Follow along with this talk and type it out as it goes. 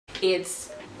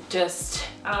It's just,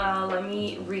 let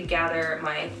me regather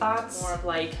my thoughts, more of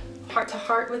like heart to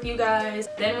heart with you guys.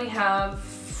 Then we have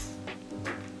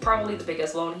probably the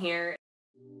biggest loan here.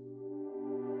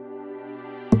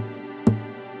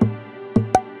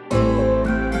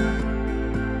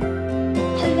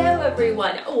 Hello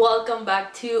everyone, welcome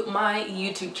back to my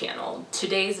YouTube channel.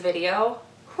 Today's video,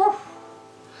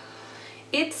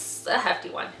 it's a hefty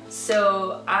one.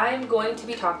 So I'm going to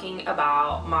be talking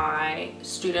about my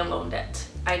student loan debt.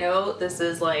 I know this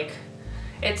is like,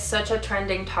 it's such a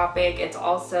trending topic. It's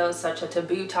also such a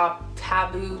taboo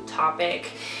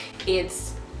topic.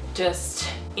 It's just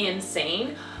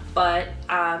insane. But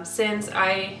since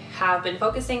I have been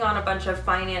focusing on a bunch of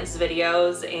finance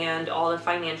videos and all the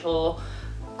financial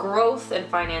growth and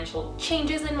financial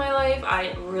changes in my life,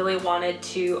 I really wanted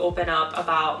to open up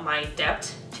about my debt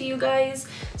to you guys.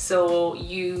 So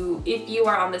if you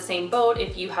are on the same boat,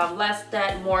 if you have less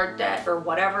debt, more debt, or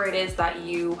whatever it is that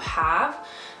you have,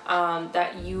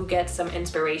 that you get some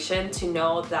inspiration to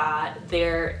know that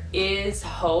there is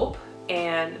hope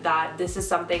and that this is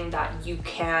something that you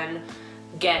can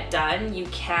get done. You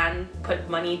can put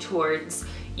money towards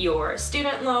your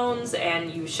student loans, and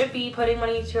you should be putting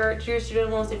money to your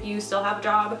student loans if you still have a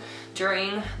job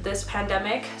during this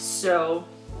pandemic. So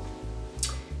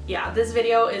yeah, this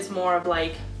video is more of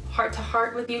like heart to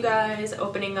heart with you guys,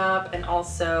 opening up, and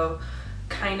also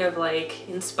kind of like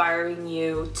inspiring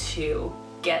you to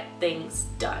get things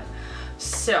done.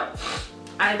 So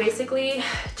I basically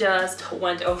just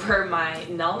went over my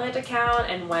Nelnet account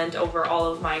and went over all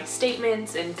of my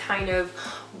statements and kind of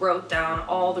wrote down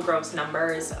all the gross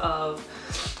numbers of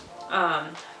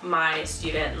my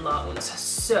student loans.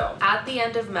 So at the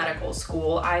end of medical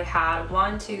school, I had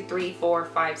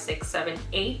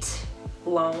 8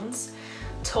 loans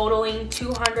totaling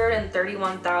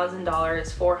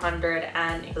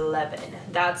 $231,411.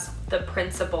 That's the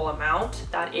principal amount.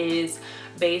 That is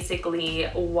basically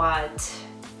what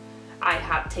I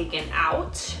have taken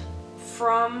out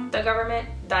from the government.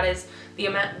 That is the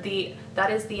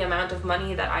amount of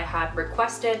money that I had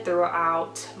requested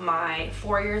throughout my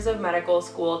 4 years of medical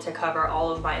school to cover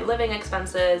all of my living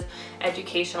expenses,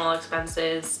 educational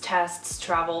expenses, tests,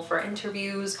 travel for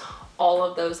interviews, all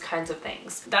of those kinds of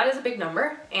things. That is a big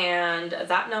number, and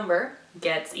that number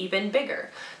gets even bigger.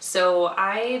 So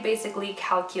I basically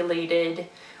calculated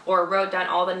or wrote down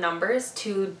all the numbers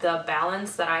to the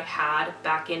balance that I had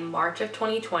back in March of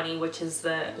 2020, which is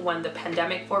when the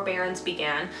pandemic forbearance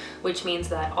began, which means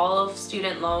that all of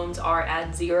student loans are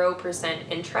at 0%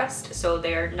 interest, so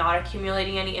they're not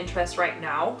accumulating any interest right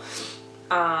now.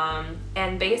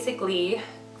 And basically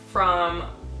from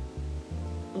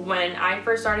when I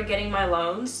first started getting my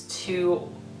loans to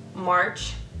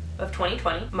March of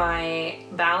 2020, my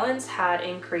balance had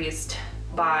increased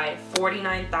by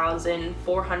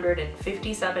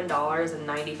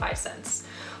 $49,457.95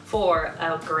 for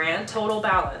a grand total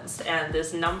balance, and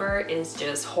this number is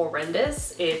just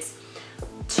horrendous. It's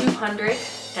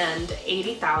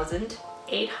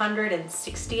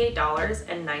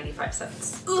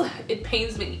 $280,868.95. Ugh, it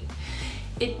pains me.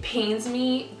 It pains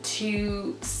me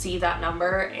to see that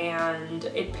number, and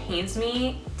it pains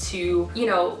me to,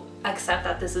 accept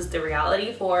that this is the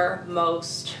reality for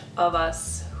most of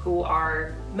us who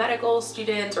are medical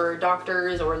students or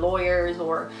doctors or lawyers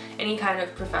or any kind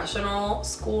of professional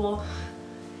school.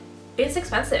 It's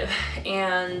expensive,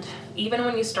 and even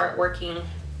when you start working,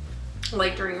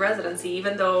 like during residency,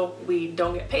 even though we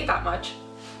don't get paid that much,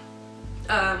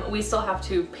 we still have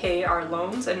to pay our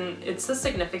loans, and it's a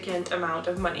significant amount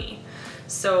of money.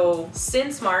 So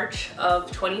since March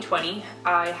of 2020,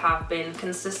 I have been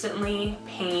consistently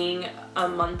paying a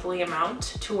monthly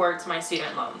amount towards my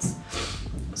student loans.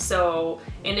 So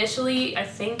initially, I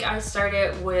think I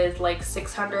started with like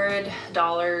 $600,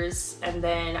 and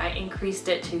then I increased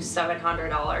it to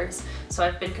 $700. So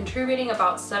I've been contributing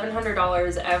about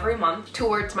 $700 every month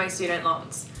towards my student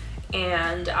loans.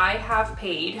 And I have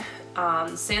paid,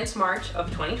 since March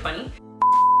of 2020,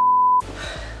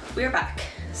 we're back.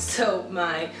 So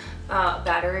my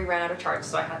battery ran out of charge,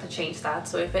 so I had to change that.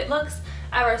 So if it looks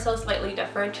ever so slightly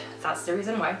different, that's the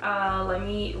reason why. Let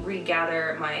me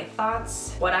regather my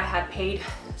thoughts. What I had paid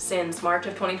since March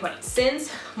of 2020.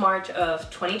 Since March of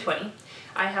 2020,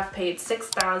 I have paid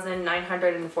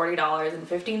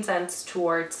 $6,940.15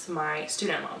 towards my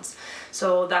student loans.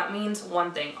 So that means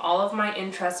one thing: all of my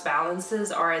interest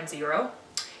balances are at zero.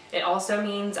 It also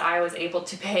means I was able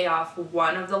to pay off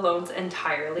one of the loans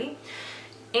entirely.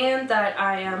 and that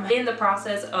I am in the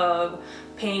process of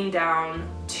paying down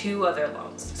 2 other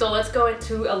loans. So let's go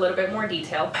into a little bit more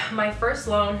detail. My first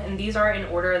loan, and these are in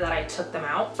order that I took them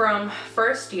out. From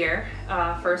first year,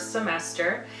 first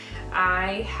semester,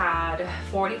 I had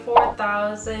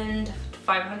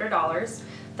 $44,500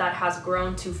 that has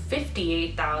grown to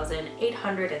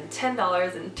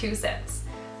 $58,810.02.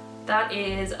 That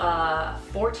is a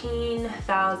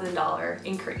 $14,000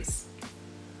 increase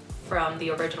from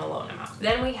the original loan amount.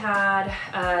 Then we had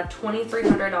a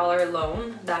 $2,300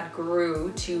 loan that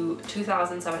grew to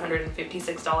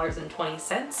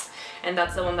 $2,756.20, and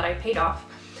that's the one that I paid off.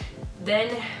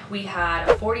 Then we had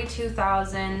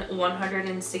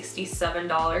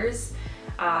 $42,167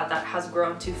 that has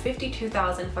grown to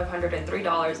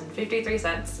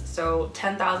 $52,503.53, so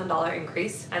 $10,000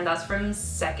 increase, and that's from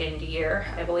second year,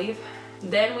 I believe.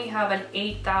 Then we have an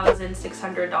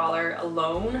 $8,600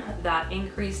 loan that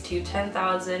increased to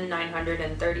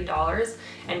 $10,930,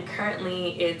 and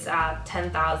currently it's at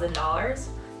 $10,000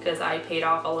 because I paid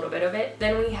off a little bit of it.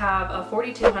 Then we have a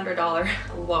 $4,200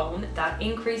 loan that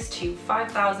increased to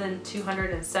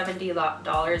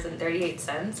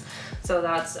 $5,270.38. So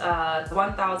that's a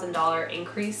 $1,000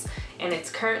 increase, and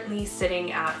it's currently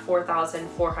sitting at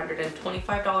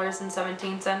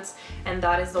 $4,425.17, and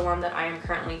that is the one that I am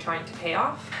currently trying to pay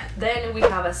off. Then we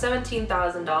have a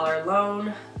 $17,000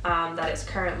 loan that is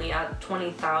currently at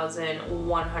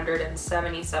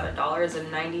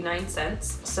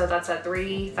 $20,177.99. So that's a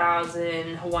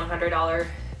 $3,100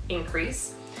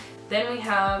 increase. Then we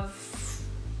have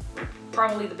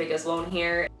probably the biggest loan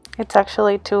here. It's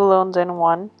actually 2 loans in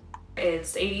one.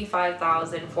 It's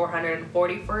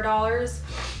 $85,444,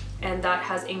 and that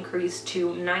has increased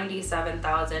to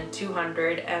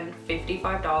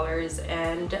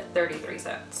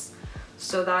 $97,255.33.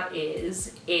 So that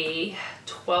is a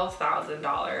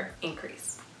 $12,000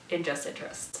 increase in just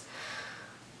interest.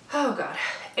 Oh God.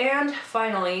 And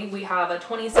finally, we have a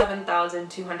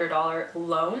 $27,200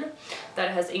 loan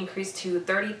that has increased to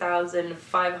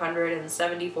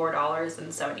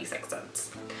 $30,574.76.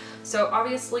 So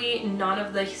obviously none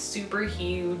of the super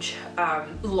huge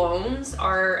loans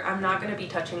I'm not going to be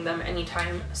touching them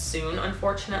anytime soon,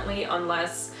 unfortunately,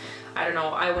 unless, I don't know,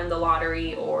 I win the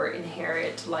lottery or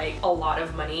inherit like a lot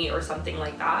of money or something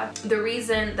like that. The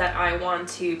reason that I want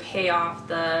to pay off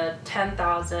the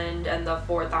 $10,000 and the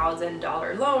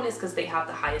 $4,000 loan is because they have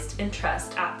the highest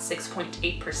interest at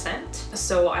 6.8%.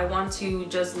 So I want to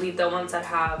just leave the ones that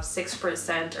have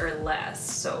 6% or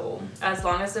less. So as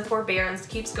long as the forbearance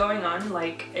keeps going on,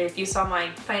 like if you saw my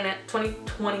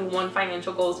 2021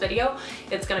 financial goals video,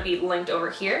 it's going to be linked over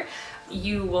here.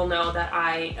 You will know that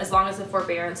as long as the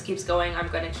forbearance keeps going, I'm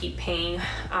going to keep paying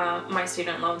my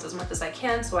student loans as much as I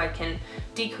can so I can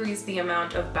decrease the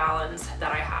amount of balance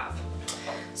that I have.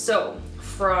 So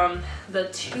from the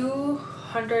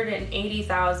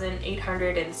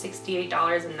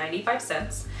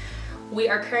 $280,868.95, we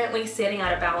are currently sitting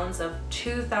at a balance of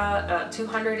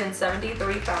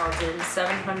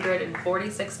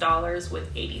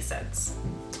 $273,746.80.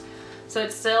 So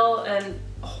it's still an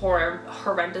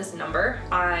horrendous number.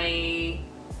 I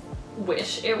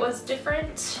wish it was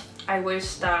different. I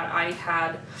wish that I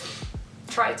had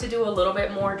tried to do a little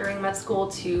bit more during med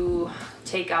school to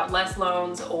take out less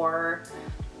loans or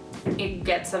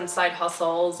get some side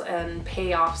hustles and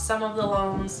pay off some of the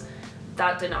loans.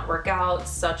 That did not work out,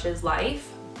 such is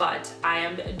life, but I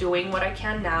am doing what I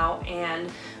can now, and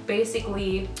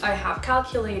basically I have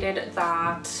calculated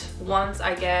that once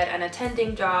I get an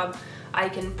attending job, I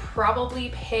can probably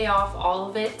pay off all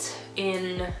of it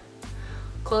in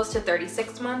close to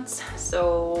 36 months,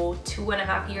 so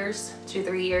 2.5 years to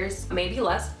 3 years, maybe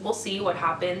less. We'll see what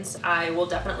happens. I will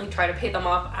definitely try to pay them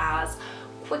off as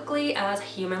quickly as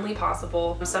humanly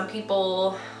possible. Some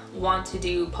people want to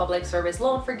do public service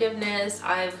loan forgiveness.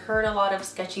 I've heard a lot of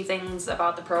sketchy things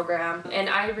about the program, and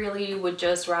I really would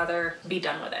just rather be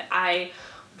done with it. I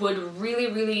would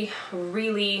really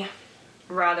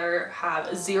rather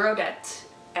have zero debt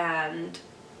and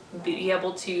be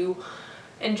able to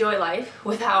enjoy life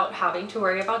without having to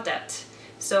worry about debt.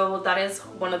 So that is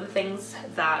one of the things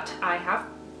that I have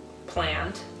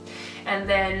planned. And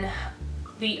then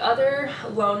the other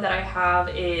loan that I have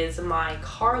is my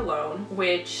car loan,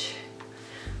 which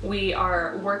we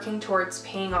are working towards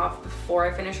paying off before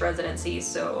I finish residency.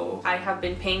 So I have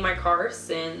been paying my car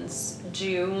since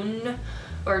June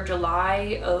or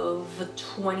July of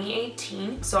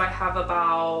 2018. So I have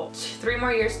about 3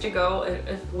 more years to go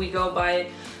if we go by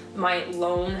my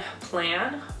loan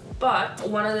plan. But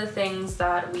one of the things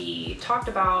that we talked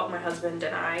about, my husband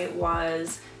and I,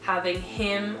 was having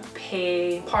him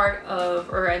pay part of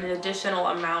or an additional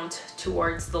amount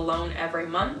towards the loan every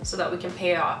month so that we can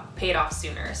pay it off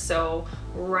sooner. So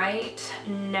right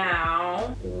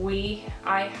now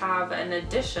I have an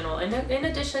additional, in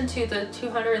addition to the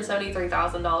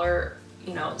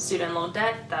 $273,000 student loan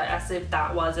debt, that as if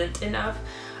that wasn't enough,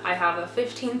 I have a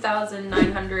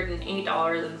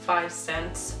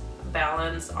 $15,908.05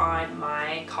 balance on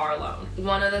my car loan.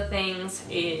 One of the things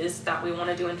is that we want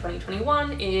to do in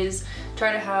 2021 is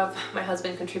try to have my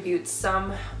husband contribute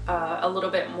a little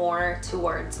bit more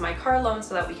towards my car loan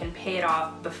so that we can pay it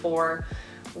off before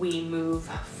we move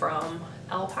from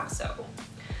El Paso.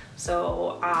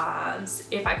 So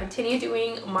if I continue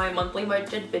doing my monthly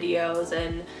budget videos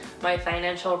and my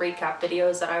financial recap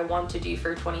videos that I want to do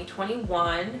for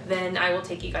 2021, then I will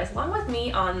take you guys along with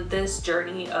me on this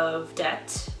journey of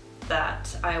debt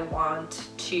that I want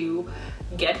to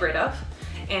get rid of.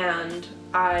 And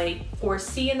I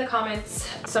foresee in the comments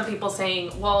some people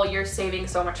saying, well, you're saving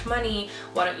so much money,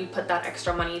 why don't you put that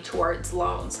extra money towards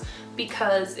loans?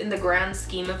 Because in the grand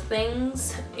scheme of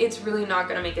things, it's really not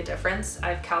going to make a difference.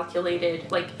 I've calculated,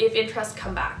 like, if interest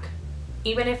come back,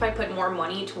 even if I put more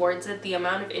money towards it, the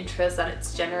amount of interest that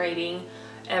it's generating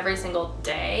every single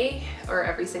day or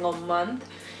every single month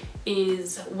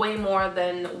is way more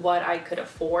than what I could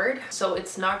afford. So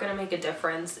it's not going to make a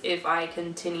difference if I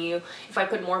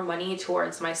put more money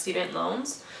towards my student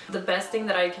loans. The best thing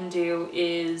that I can do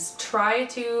is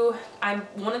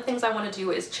one of the things I want to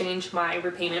do is change my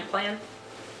repayment plan.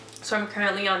 So I'm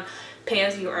currently on pay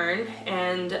as you earn,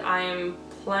 and I'm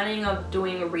planning on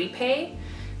doing repay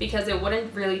because it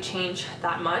wouldn't really change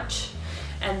that much.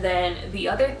 And then the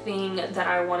other thing that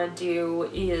I want to do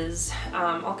is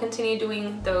I'll continue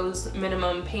doing those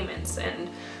minimum payments, and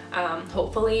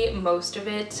hopefully most of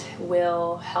it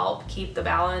will help keep the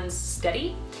balance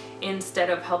steady instead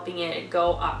of helping it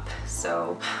go up.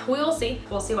 So we will see.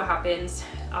 We'll see what happens.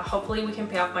 Hopefully we can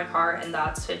pay off my car, and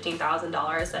that's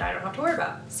 $15,000 that I don't have to worry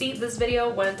about. See, this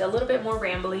video went a little bit more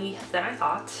rambly than I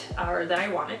thought or than I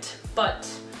wanted, but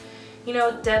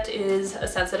debt is a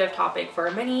sensitive topic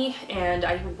for many, and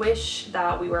I wish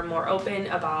that we were more open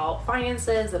about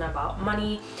finances and about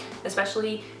money,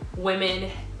 especially women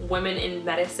in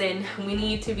medicine. We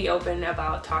need to be open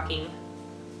about talking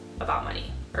about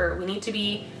money, or we need to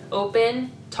be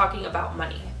open talking about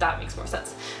money. That makes more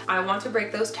sense. I want to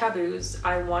break those taboos.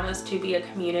 I want us to be a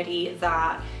community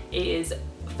that is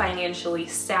financially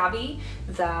savvy,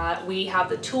 that we have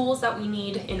the tools that we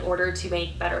need in order to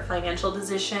make better financial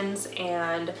decisions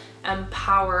and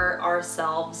empower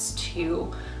ourselves to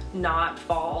not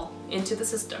fall into the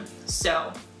system.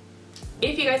 So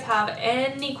if you guys have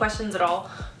any questions at all,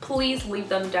 please leave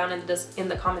them down in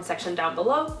the comment section down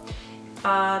below.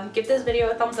 Give this video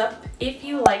a thumbs up if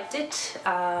you liked it.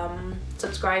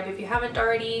 Subscribe if you haven't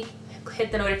already.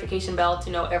 Hit the notification bell to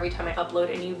know every time I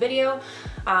upload a new video.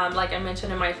 Like I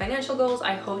mentioned in my financial goals,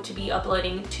 I hope to be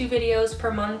uploading 2 videos per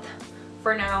month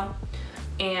for now.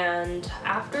 And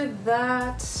after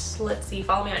that, let's see,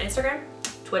 follow me on Instagram,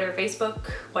 Twitter,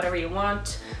 Facebook, whatever you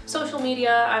want. Social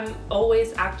media, I'm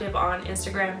always active on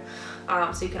Instagram,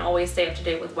 so you can always stay up to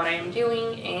date with what I am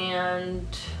doing. And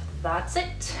that's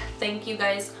it. Thank you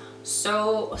guys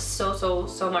so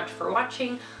much for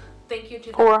watching. Thank you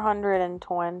to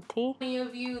 420 many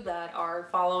of you that are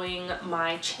following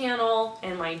my channel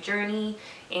and my journey,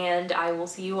 and I will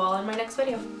see you all in my next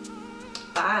video.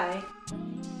 Bye.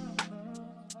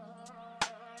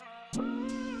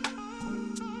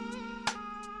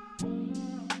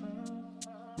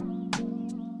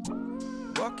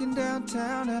 Walking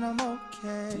downtown and I'm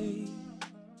okay.